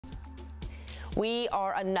We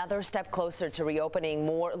are another step closer to reopening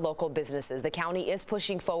more local businesses. The county is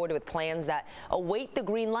pushing forward with plans that await the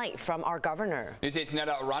green light from our governor. News 8's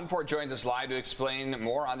Netta Runport joins us live to explain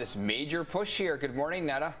more on this major push here. Good morning,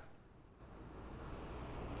 Netta.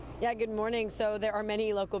 Yeah, good morning. So there are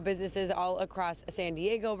many local businesses all across San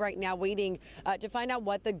Diego right now waiting to find out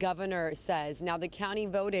what the governor says. Now, the county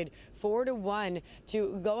voted 4-1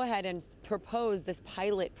 to go ahead and propose this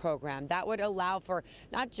pilot program that would allow for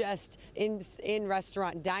not just in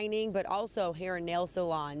restaurant dining, but also hair and nail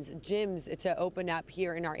salons, gyms to open up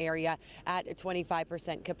here in our area at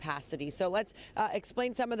 25% capacity. So let's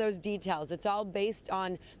explain some of those details. It's all based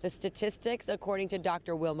on the statistics, according to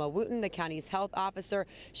Dr. Wilma Wooten, the county's health officer.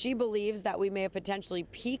 She believes that we may have potentially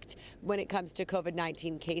peaked when it comes to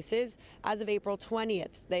COVID-19 cases as of April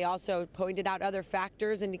 20th. They also pointed out other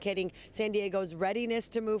factors indicating San Diego's readiness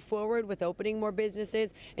to move forward with opening more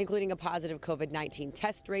businesses, including a positive COVID-19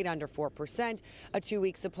 test rate under 4%, a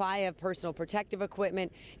 2-week supply of personal protective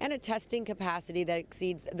equipment, and a testing capacity that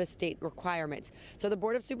exceeds the state requirements. So the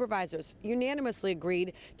Board of Supervisors unanimously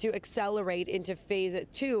agreed to accelerate into phase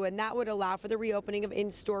 2, and that would allow for the reopening of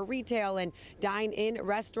in-store retail and dine-in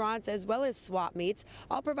restaurants, as well as swap meets,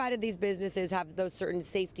 all provided these businesses have those certain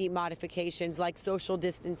safety modifications like social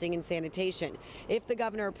distancing and sanitation. If the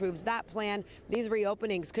governor approves that plan, these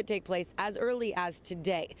reopenings could take place as early as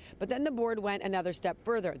today. But then the board went another step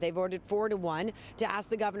further. They voted 4-1 to ask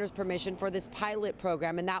the governor's permission for this pilot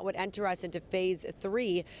program, and that would enter us into phase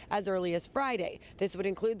 3 as early as Friday. This would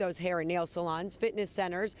include those hair and nail salons, fitness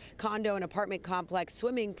centers, condo and apartment complex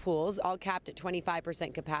swimming pools, all capped at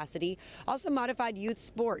 25% capacity. Also modified youth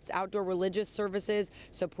sports, outdoor religious services,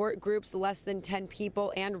 support groups less than 10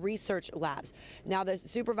 people, and research labs. Now, the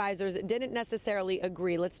supervisors didn't necessarily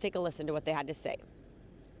agree. Let's take a listen to what they had to say.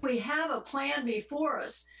 We have a plan before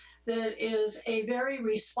us that is a very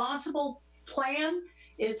responsible plan.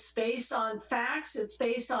 It's based on facts. It's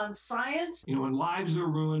based on science. You know, when lives are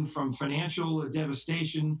ruined from financial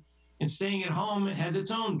devastation, and staying at home has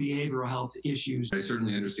its own behavioral health issues. I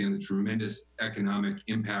certainly understand the tremendous economic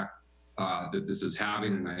impact that this is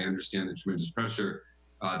having, and I understand the tremendous pressure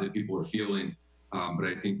that people are feeling. But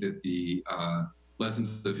I think that the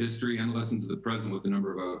lessons of history and lessons of the present with a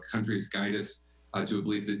number of countries guide us to a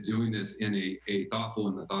belief that doing this in a thoughtful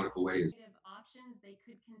and methodical way is options they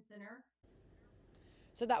could consider.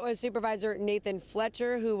 So that was Supervisor Nathan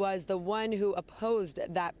Fletcher, who was the one who opposed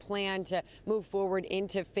that plan to move forward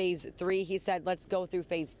into phase 3. He said, let's go through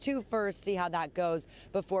phase 2 first, see how that goes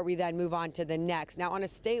before we then move on to the next. Now, on a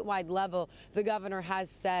statewide level, the governor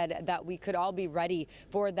has said that we could all be ready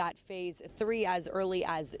for that phase 3 as early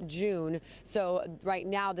as June. So right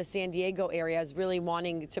now, the San Diego area is really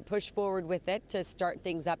wanting to push forward with it to start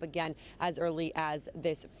things up again as early as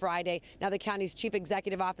this Friday. Now, the county's chief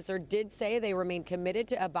executive officer did say they remain committed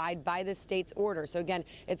to abide by the state's order. So again,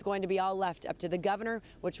 it's going to be all left up to the governor,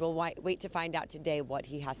 which we'll wait to find out today what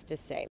he has to say.